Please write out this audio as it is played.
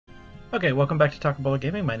Okay, welcome back to Taco Bola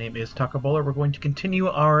Gaming. My name is Taco Bola. We're going to continue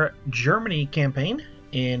our Germany campaign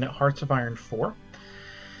in Hearts of Iron 4.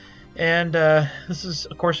 And this is,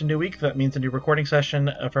 of course, a new week. That means a new recording session.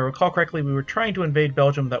 If I recall correctly, we were trying to invade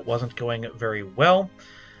Belgium. That wasn't going very well.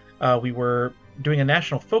 We were doing a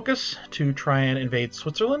national focus to try and invade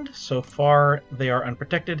Switzerland. So far, they are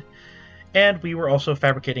unprotected. And we were also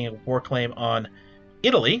fabricating a war claim on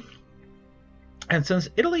Italy. And since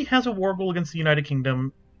Italy has a war goal against the United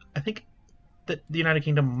Kingdom, I think that the United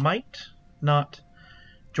Kingdom might not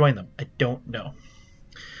join them. I don't know.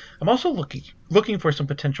 I'm also looking for some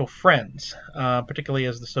potential friends, particularly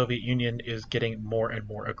as the Soviet Union is getting more and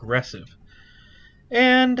more aggressive.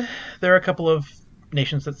 And there are a couple of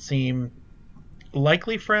nations that seem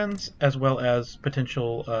likely friends as well as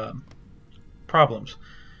potential problems.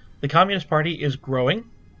 The Communist Party is growing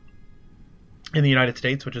in the United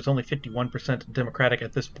States, which is only 51% Democratic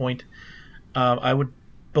at this point. I would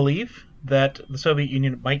believe that the Soviet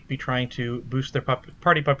Union might be trying to boost their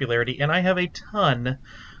party popularity, and I have a ton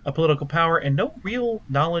of political power and no real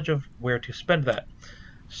knowledge of where to spend that.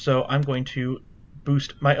 So I'm going to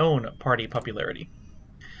boost my own party popularity.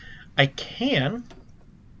 I can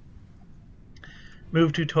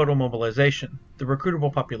move to total mobilization. The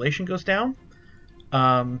recruitable population goes down,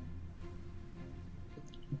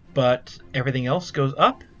 but everything else goes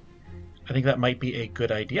up. I think that might be a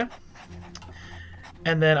good idea.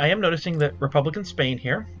 And then I am noticing that Republican Spain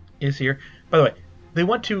is here. By the way, they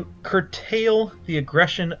want to curtail the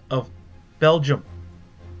aggression of Belgium.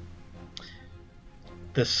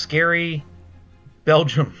 The scary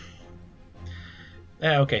Belgium.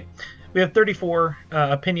 Okay. We have 34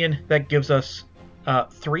 opinion. That gives us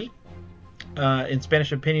 3. In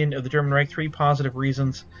Spanish opinion of the German Reich, 3 positive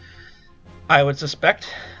reasons. I would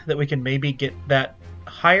suspect that we can maybe get that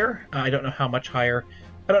higher. I don't know how much higher.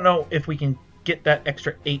 I don't know if we can get that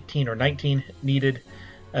extra 18 or 19 needed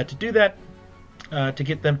to do that, to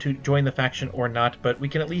get them to join the faction or not, but we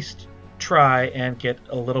can at least try and get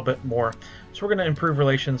a little bit more. So we're going to improve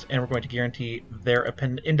relations, and we're going to guarantee their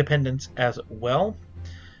independence as well.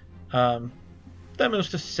 That moves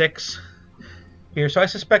to 6 here, so I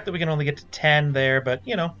suspect that we can only get to 10 there, but,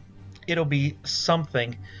 you know, it'll be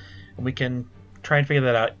something, and we can try and figure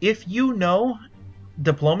that out. If you know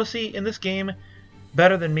diplomacy in this game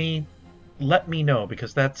better than me, let me know,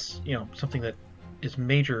 because that's, you know, something that is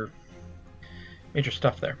major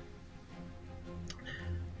stuff there.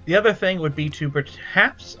 The other thing would be to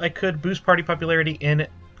perhaps I could boost party popularity in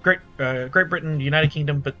Great Britain, United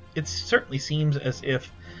Kingdom, but it certainly seems as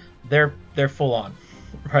if they're full on,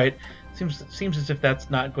 right? Seems as if that's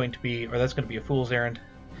not going to be, or that's going to be a fool's errand.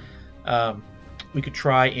 We could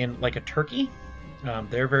try in like a Turkey.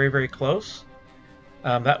 They're very, very close.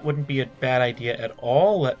 That wouldn't be a bad idea at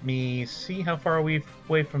all. Let me see how far are we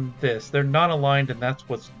away from this. They're not aligned, and that's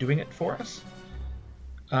what's doing it for us.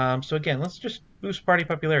 So again, let's just boost party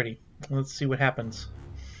popularity. Let's see what happens.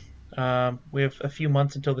 We have a few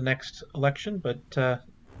months until the next election, but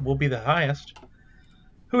we'll be the highest.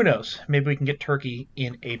 Who knows? Maybe we can get Turkey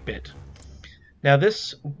in a bit. Now,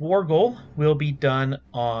 this war goal will be done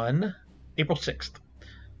on April 6th,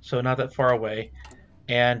 so not that far away.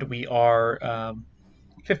 And we are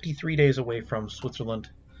 53 days away from Switzerland.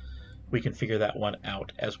 We can figure that one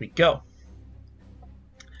out as we go.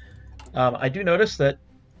 I do notice that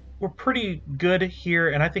we're pretty good here,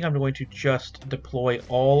 and I think I'm going to just deploy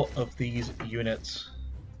all of these units.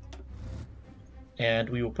 And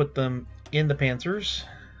we will put them in the panzers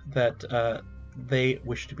that they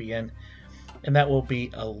wish to be in. And that will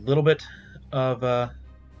be a little bit of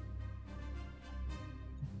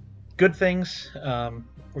good things.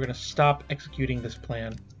 We're going to stop executing this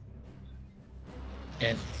plan,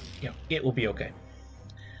 and you know, it will be okay.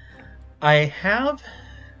 I have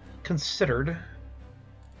considered,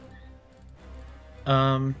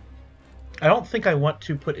 I don't think I want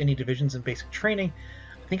to put any divisions in basic training.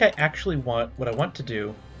 I think I actually what I want to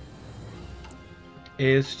do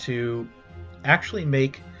is to actually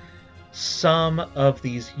make some of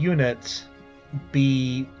these units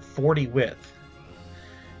be 40 width.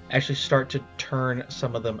 Actually start to turn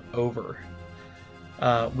some of them over.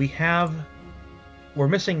 We're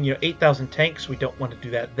missing, you know, 8,000 tanks. We don't want to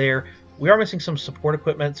do that there. We are missing some support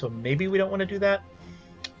equipment, so maybe we don't want to do that.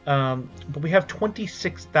 But we have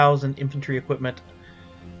 26,000 infantry equipment.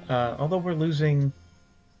 Although we're losing,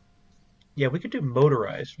 yeah, we could do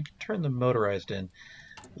motorized. We could turn the motorized in.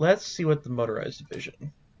 Let's see what the motorized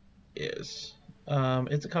division is.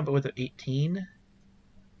 It's a combat width of 18.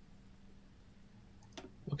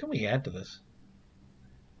 What can we add to this?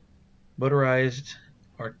 Motorized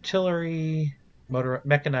artillery,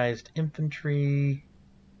 mechanized infantry.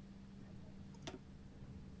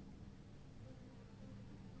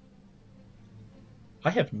 I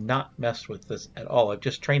have not messed with this at all. I've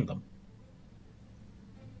just trained them.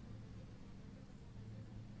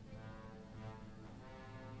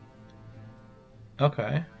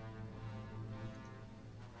 Okay.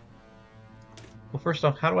 Well, first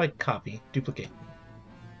off, how do I copy? Duplicate.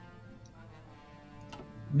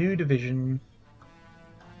 New division.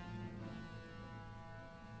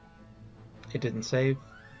 It didn't save.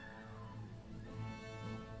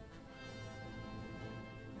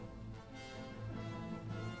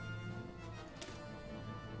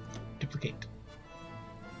 Duplicate.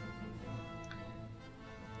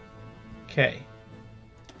 Okay.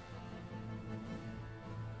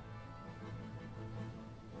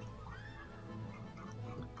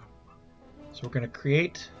 So we're going to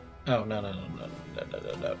create... Oh, no.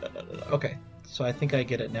 Okay, so I think I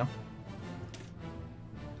get it now.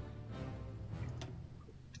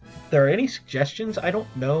 There are any suggestions? I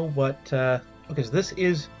don't know what... Okay, so this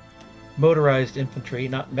is motorized infantry,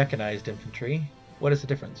 not mechanized infantry. What is the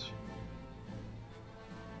difference?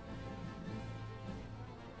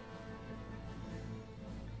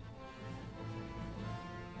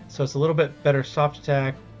 So it's a little bit better soft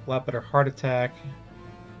attack, a lot better hard attack.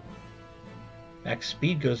 Max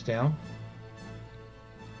speed goes down.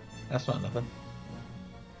 That's not nothing.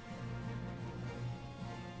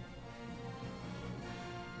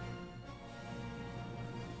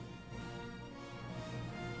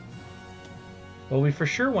 Well, we for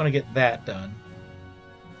sure want to get that done.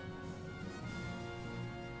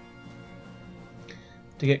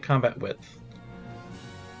 To get combat width.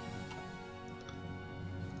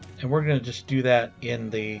 And we're going to just do that in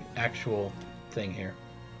the actual thing here.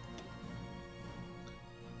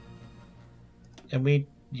 And we,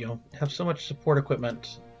 have so much support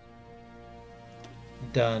equipment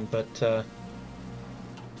done, but,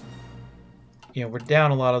 we're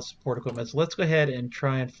down a lot of support equipment. So let's go ahead and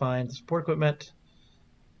try and find the support equipment.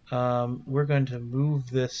 We're going to move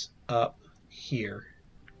this up here.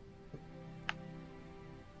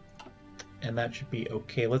 And that should be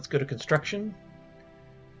okay. Let's go to construction.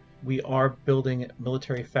 We are building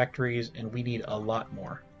military factories, and we need a lot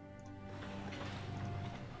more.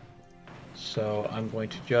 So I'm going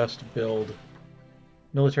to just build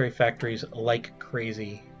military factories like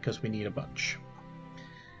crazy because we need a bunch.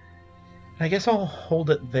 I guess I'll hold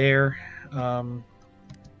it there. I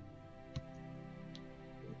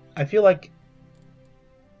feel like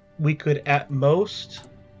we could at most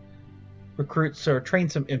recruit or train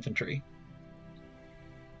some infantry.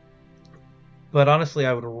 But honestly,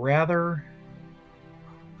 I would rather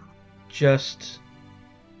just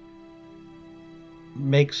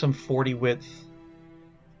make some 40 width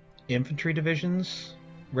infantry divisions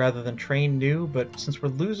rather than train new. But since we're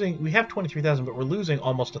losing, we have 23,000, but we're losing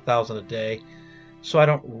almost 1,000 a day. So I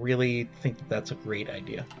don't really think that that's a great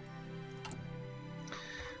idea.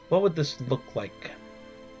 What would this look like?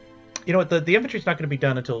 You know what, the infantry's not going to be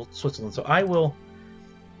done until Switzerland, so I will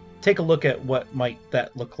take a look at what might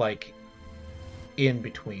that look like in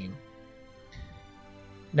between.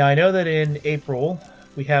 Now I know that in April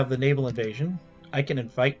we have the naval invasion. I can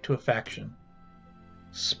invite to a faction.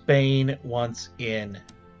 Spain wants in.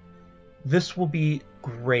 This will be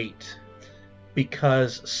great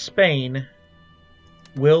because Spain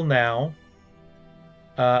will now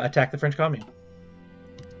attack the French Commune.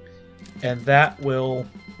 And that will,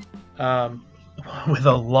 with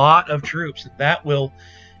a lot of troops, that will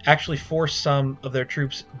actually force some of their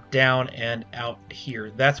troops down and out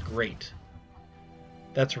here. That's great.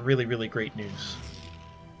 That's really, really great news.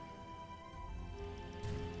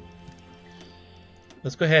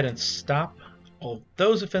 Let's go ahead and stop all of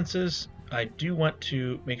those offenses. I do want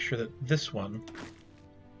to make sure that this one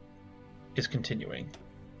is continuing.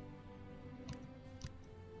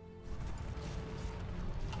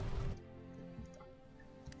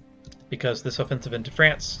 Because this offensive into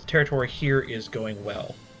France territory here is going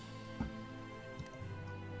well.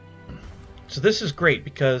 So this is great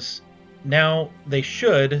because now they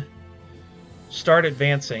should start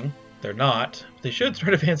advancing. They're not. They should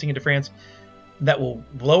start advancing into France. That will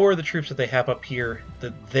lower the troops that they have up here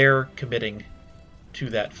that they're committing to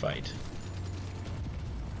that fight.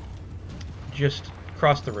 Just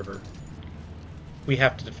cross the river. We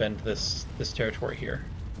have to defend this territory here.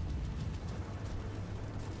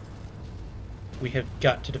 We have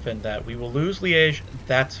got to defend that. We will lose Liège.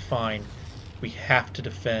 That's fine. We have to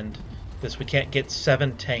defend this. We can't get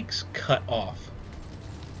 7 tanks cut off.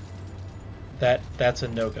 That's a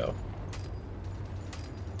no-go.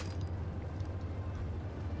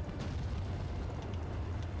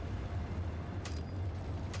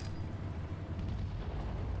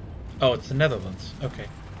 Oh, it's the Netherlands. Okay.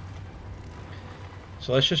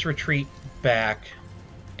 So let's just retreat back.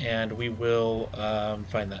 and we will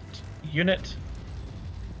find that unit,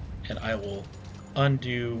 and I will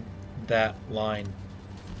undo that line.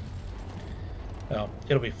 Well,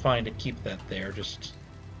 it'll be fine to keep that there, just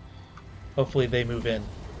hopefully they move in,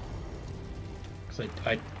 because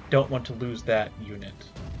I don't want to lose that unit.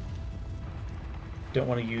 Don't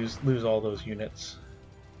want to lose all those units.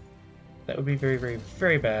 That would be very, very,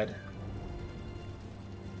 very bad.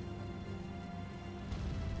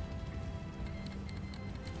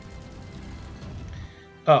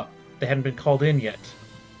 Oh, they hadn't been called in yet.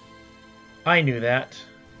 I knew that.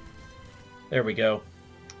 There we go.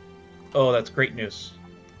 Oh, that's great news.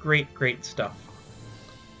 Great, great stuff.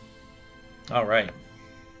 All right.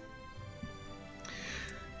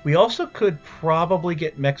 We also could probably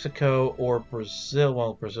get Mexico or Brazil.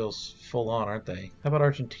 Well, Brazil's full on, aren't they? How about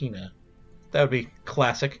Argentina? That would be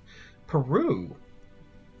classic. Peru.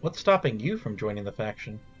 What's stopping you from joining the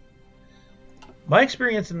faction? My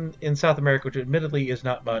experience in South America, which admittedly is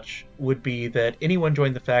not much, would be that anyone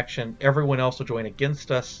join the faction, everyone else will join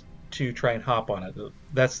against us to try and hop on it.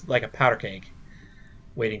 That's like a powder keg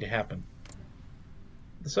waiting to happen.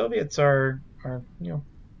 The Soviets are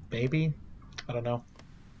maybe. I don't know.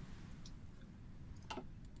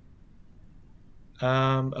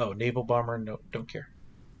 Oh, naval bomber, no, don't care.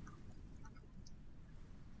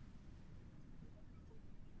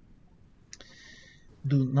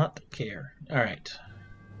 Do not care. Alright.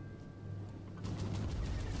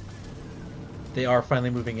 They are finally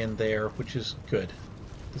moving in there, which is good.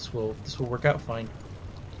 This will work out fine.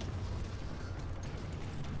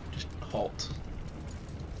 Just halt.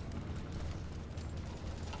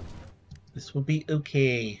 This will be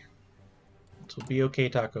okay. This will be okay,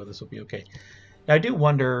 Taco. This will be okay. Now, I do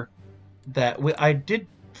wonder that I did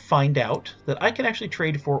find out that I can actually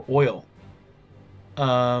trade for oil.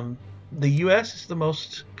 The U.S. is the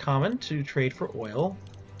most common to trade for oil.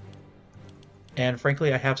 And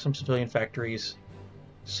frankly, I have some civilian factories.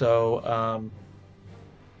 So,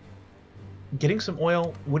 getting some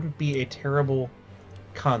oil wouldn't be a terrible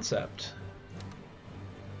concept.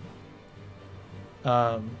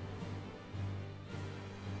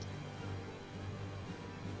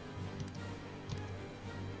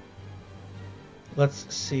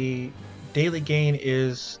 Let's see. Daily gain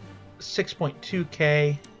is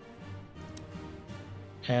 6.2k.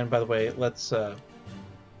 And by the way, let's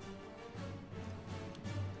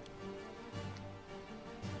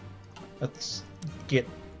get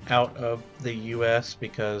out of the US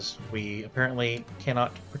because we apparently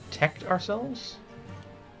cannot protect ourselves.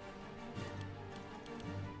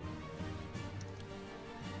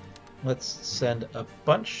 Let's send a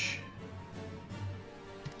bunch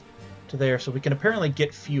to there so we can apparently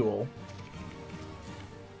get fuel.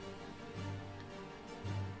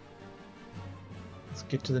 Let's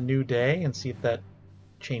get to the new day and see if that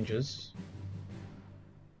changes.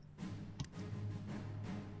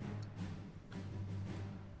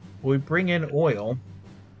 We bring in oil.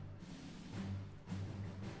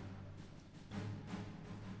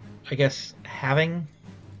 I guess having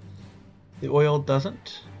the oil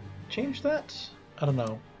doesn't change that? I don't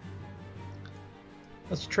know.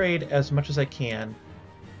 Let's trade as much as I can.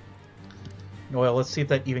 In oil, let's see if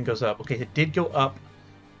that even goes up. Okay, it did go up.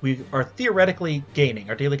 We are theoretically gaining.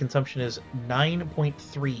 Our daily consumption is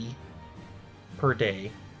 9.3 per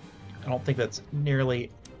day. I don't think that's nearly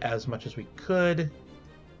as much as we could.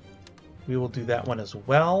 We will do that one as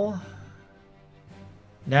well.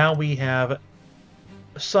 Now we have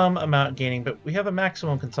some amount gaining, but we have a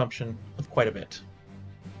maximum consumption of quite a bit.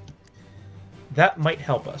 That might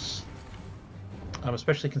help us,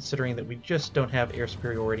 especially considering that we just don't have air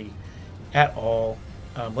superiority at all.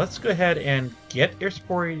 Let's go ahead and get air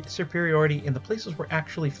superiority in the places we're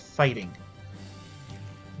actually fighting.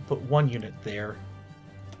 Put one unit there.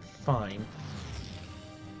 Fine.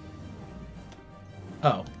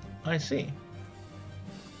 Oh, I see.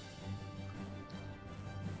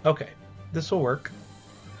 Okay, this will work.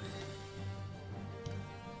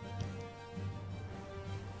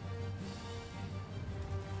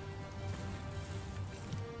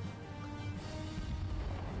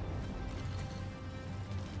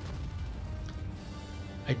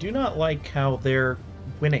 I do not like how they're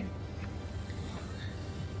winning.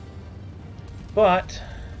 But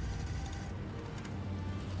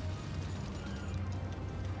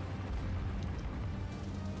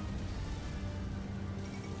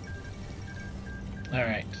all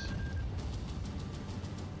right.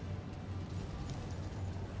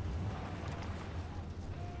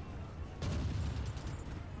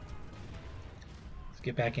 Let's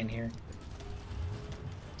get back in here.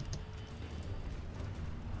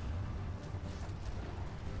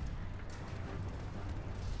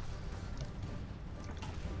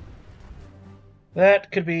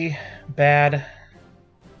 That could be bad,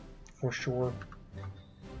 for sure.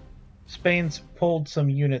 Spain's pulled some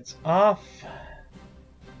units off.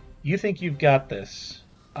 You think you've got this.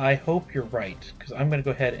 I hope you're right, because I'm going to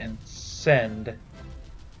go ahead and send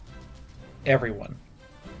everyone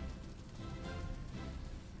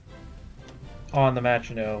on the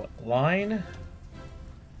Maginot line.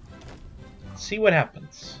 See what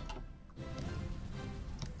happens.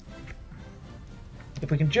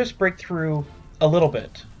 If we can just break through a little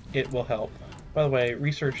bit, it will help. By the way,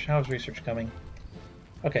 research, how's research coming?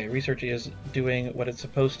 Okay, research is doing what it's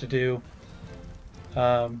supposed to do.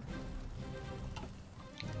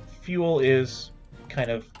 Fuel is kind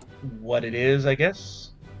of what it is, I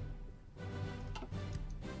guess.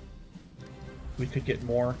 We could get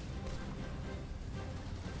more.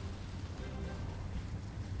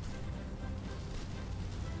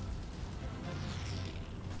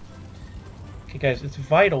 Okay, guys, it's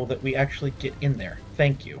vital that we actually get in there.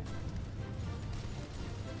 Thank you.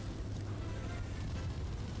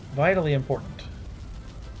 Vitally important.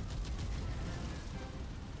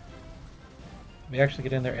 We actually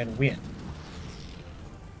get in there and win.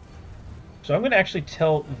 So I'm going to actually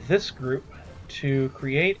tell this group to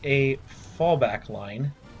create a fallback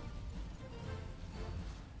line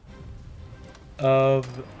of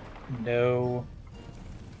no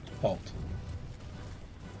fault.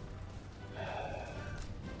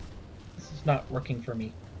 This is not working for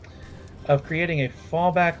me. Of creating a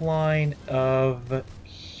fallback line of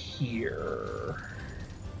here.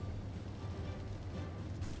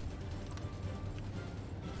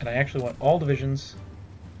 And I actually want all divisions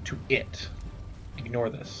to it. Ignore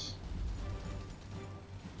this.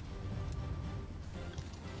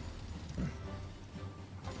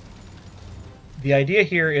 The idea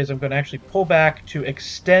here is I'm going to actually pull back to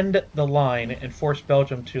extend the line and force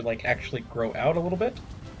Belgium to like actually grow out a little bit.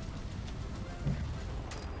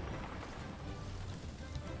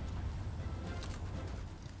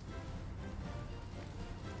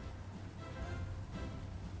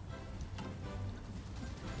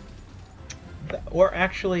 Or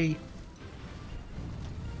actually,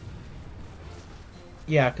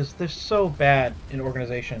 yeah, because they're so bad in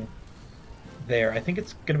organization there. I think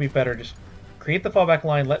it's going to be better just create the fallback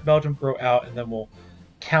line, let Belgium grow out, and then we'll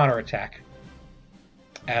counterattack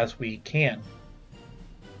as we can.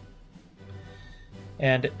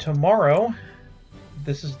 And tomorrow,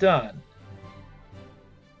 this is done.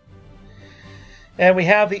 And we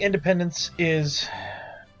have the independence is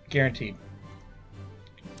guaranteed.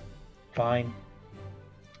 Fine.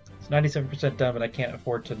 97% done, but I can't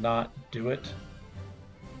afford to not do it.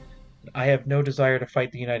 I have no desire to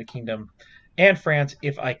fight the United Kingdom and France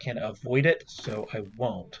if I can avoid it, so I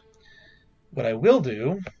won't. What I will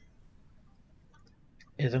do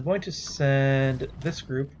is I'm going to send this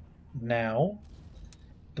group now,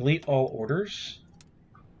 delete all orders.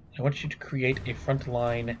 I want you to create a front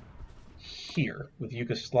line here with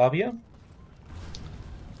Yugoslavia.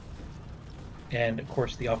 And of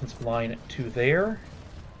course the offensive line to there.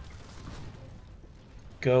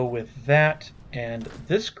 Go with that and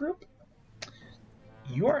this group.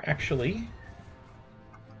 You are actually,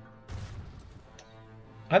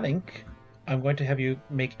 I think I'm going to have you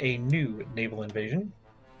make a new naval invasion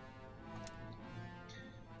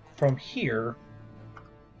from here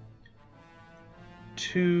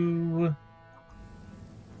to,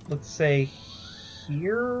 let's say,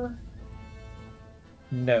 here?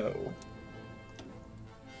 No.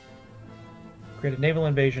 Create a naval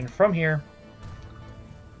invasion from here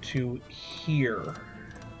to here.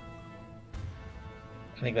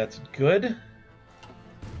 I think that's good.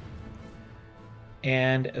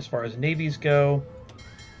 And as far as navies go,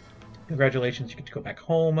 congratulations, you get to go back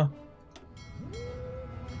home.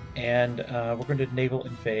 And we're going to naval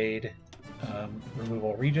invade, remove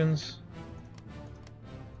all regions.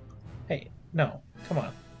 Hey, no, come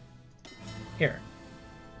on. Here.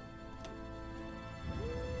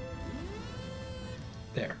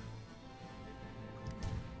 There.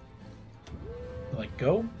 Like,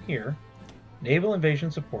 go here. Naval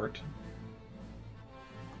invasion support.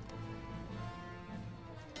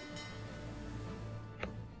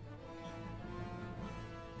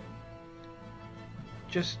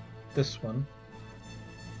 Just this one.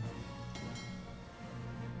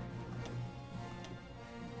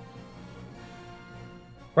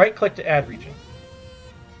 Right click to add region.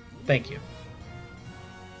 Thank you.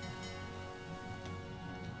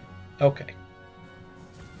 Okay.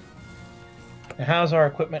 Now how's our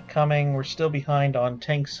equipment coming? We're still behind on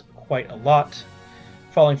tanks quite a lot.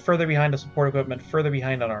 Falling further behind on support equipment, further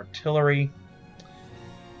behind on artillery.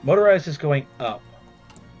 Motorized is going up.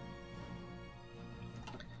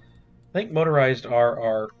 I think motorized are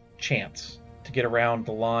our chance to get around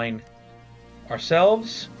the line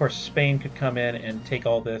ourselves. Of course, Spain could come in and take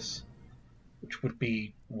all this, which would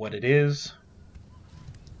be what it is.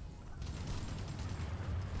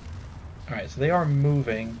 Alright, so they are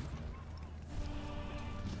moving.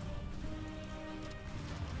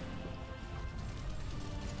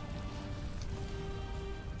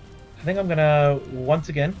 I think I'm gonna, once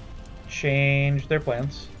again, change their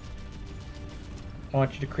plans. I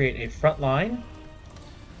want you to create a front line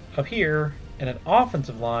up here and an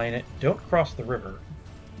offensive line. Don't cross the river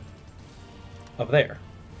up there.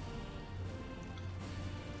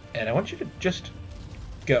 And I want you to just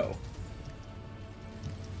go.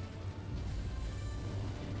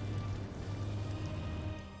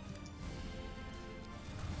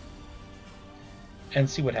 And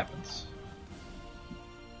see what happens.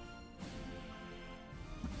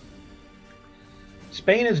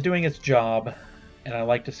 Spain is doing its job, and I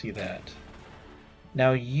like to see that.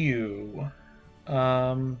 Now you...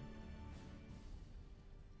 obviously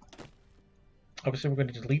we're going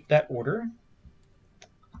to delete that order.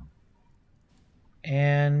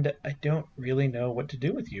 And I don't really know what to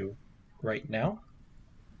do with you right now.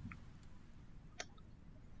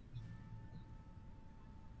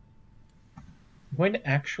 I'm going to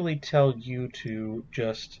actually tell you to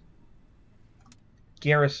just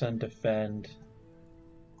garrison defend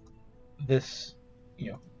this,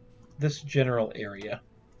 this general area.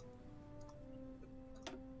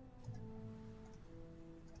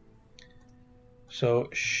 So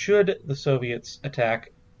should the Soviets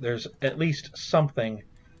attack, there's at least something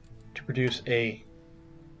to produce a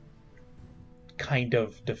kind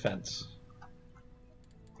of defense.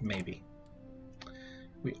 Maybe.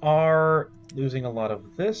 We are losing a lot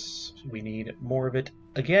of this. We need more of it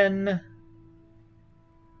again.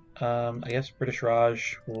 I guess British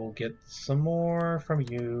Raj will get some more from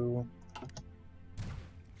you.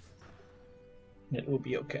 It will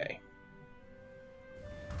be okay.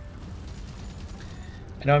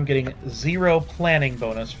 I know I'm getting 0 planning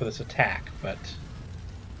bonus for this attack, but...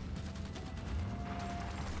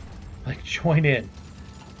 like, join in.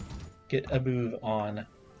 Get a move on.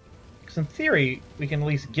 Because in theory, we can at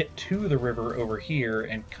least get to the river over here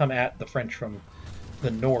and come at the French from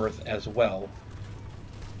the north as well.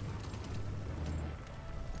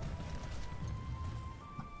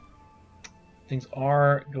 Things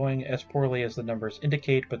are going as poorly as the numbers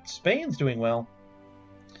indicate, but Spain's doing well.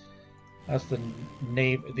 As the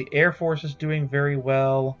Navy, the Air Force is doing very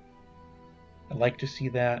well. I'd like to see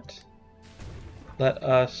that. Let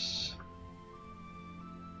us...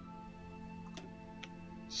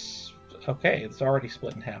 okay, it's already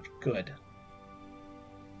split in half. Good.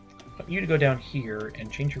 I want you to go down here and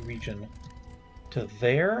change your region to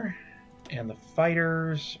there. And the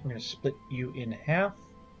fighters, we're going to split you in half.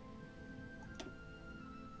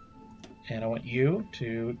 And I want you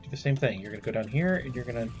to do the same thing. You're going to go down here, and you're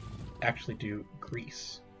going to actually do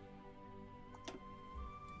Greece.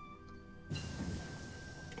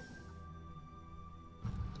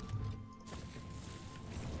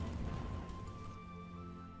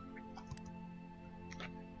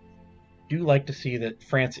 Do like to see that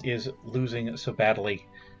France is losing so badly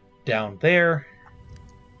down there.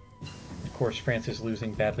 Of course, France is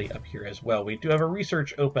losing badly up here as well. We do have a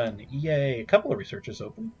research open. Yay! A couple of researches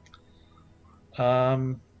open.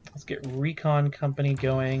 Let's get Recon Company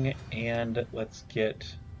going, and let's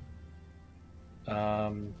get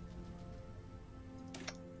that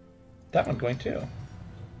one going too.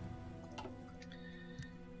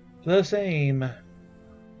 The same.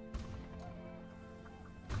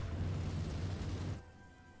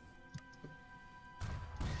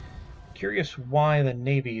 Curious why the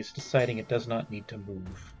Navy is deciding it does not need to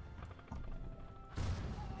move.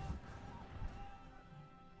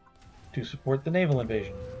 To support the naval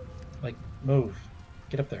invasion. Like, move.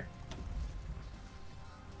 Get up there.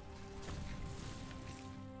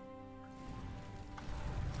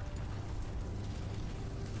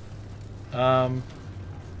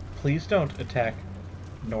 Please don't attack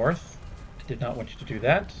north. I did not want you to do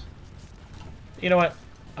that. You know what?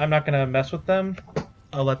 I'm not going to mess with them.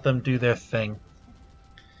 I'll let them do their thing.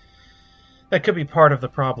 That could be part of the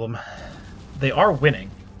problem. They are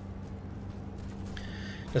winning.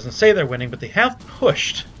 Doesn't say they're winning, but they have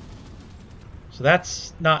pushed. So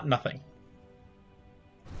that's not nothing.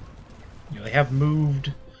 You know, they have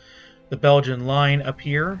moved the Belgian line up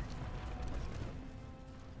here.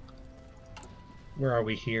 Where are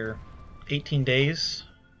we here? 18 days.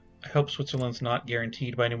 I hope Switzerland's not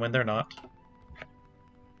guaranteed by anyone. They're not.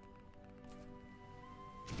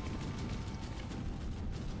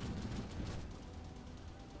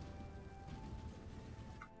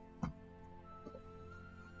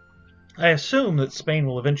 I assume that Spain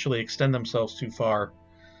will eventually extend themselves too far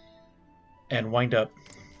and wind up,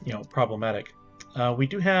 problematic. We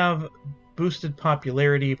do have boosted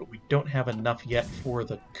popularity, but we don't have enough yet for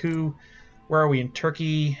the coup. Where are we in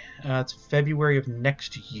Turkey? It's February of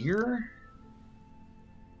next year.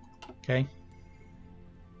 Okay.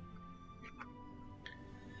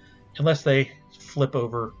 Unless they flip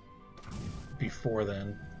over before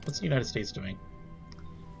then. What's the United States doing?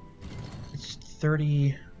 It's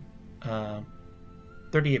 38%,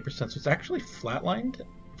 so it's actually flatlined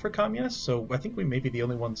for communists, so I think we may be the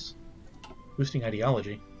only ones boosting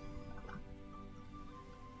ideology.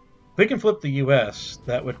 If we can flip the US,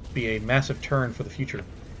 that would be a massive turn for the future.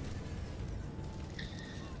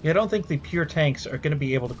 Yeah, I don't think the pure tanks are going to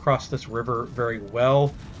be able to cross this river very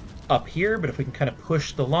well up here, but if we can kind of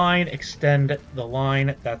push the line, extend the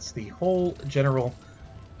line, that's the whole general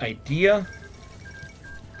idea.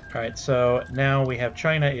 Alright, so now we have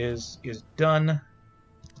China is done.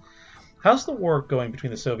 How's the war going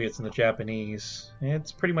between the Soviets and the Japanese?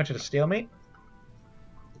 It's pretty much at a stalemate.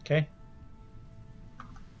 Okay.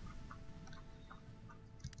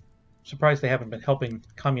 Surprised they haven't been helping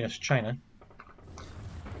communist China.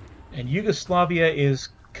 And Yugoslavia is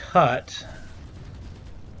cut.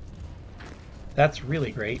 That's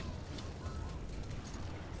really great.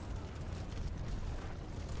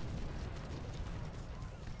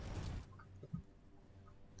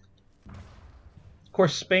 Of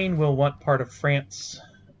course, Spain will want part of France,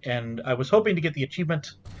 and I was hoping to get the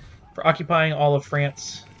achievement for occupying all of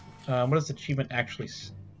France. What does the achievement actually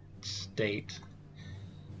state?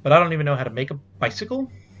 But I don't even know how to make a bicycle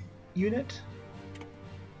unit.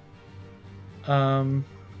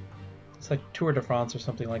 It's like Tour de France or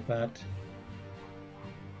something like that.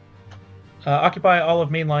 Occupy all of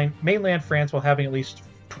mainland France while having at least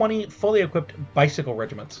 20 fully equipped bicycle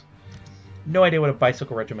regiments. No idea what a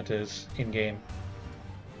bicycle regiment is in-game.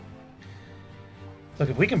 Look,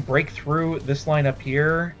 if we can break through this line up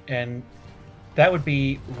here, and that would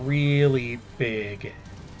be really big.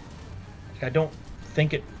 I don't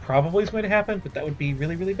think it probably is going to happen, but that would be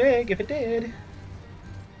really, really big if it did.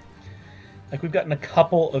 Like, we've gotten a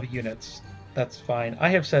couple of units. That's fine. I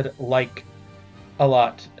have said like a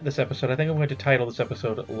lot this episode. I think I'm going to title this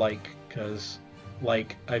episode like, because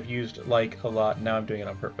I've used like a lot. Now I'm doing it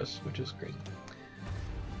on purpose, which is crazy.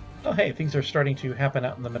 Oh, hey, things are starting to happen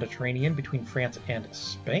out in the Mediterranean between France and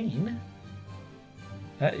Spain.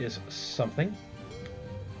 That is something.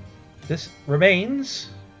 This remains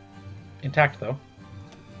intact, though.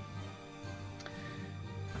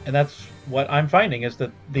 And that's what I'm finding, is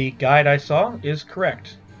that the guide I saw is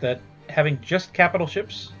correct. That having just capital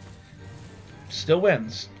ships still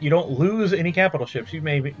wins. You don't lose any capital ships. You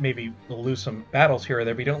maybe lose some battles here or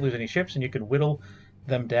there, but you don't lose any ships, and you can whittle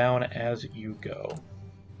them down as you go.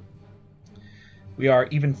 We are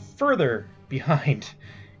even further behind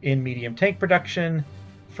in medium tank production,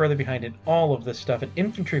 further behind in all of this stuff. In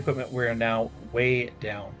infantry equipment, we are now way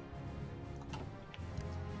down.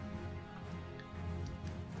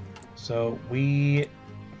 So I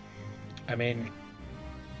mean,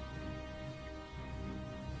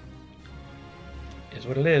 is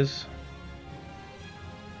what it is.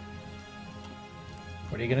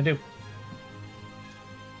 What are you going to do?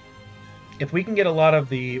 If we can get a lot of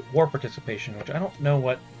the war participation, which I don't know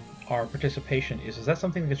what our participation is that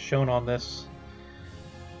something that's shown on this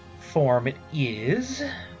form? It is.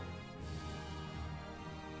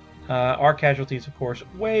 Our casualties, of course,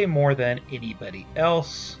 way more than anybody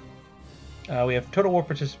else. We have total war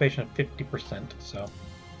participation of 50%, so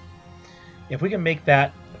if we can make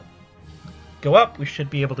that go up, we should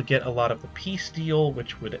be able to get a lot of the peace deal,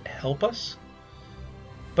 which would help us.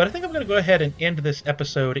 But I think I'm going to go ahead and end this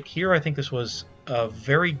episode here. I think this was a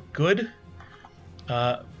very good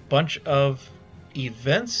bunch of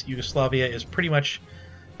events. Yugoslavia is pretty much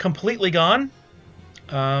completely gone.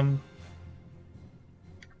 And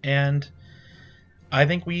I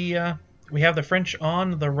think we have the French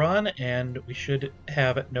on the run, and we should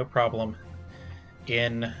have no problem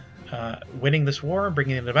in winning this war and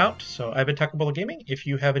bringing it about. So I've been Taco Gaming. If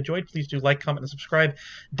you have enjoyed, please do like, comment, and subscribe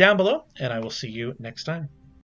down below, and I will see you next time.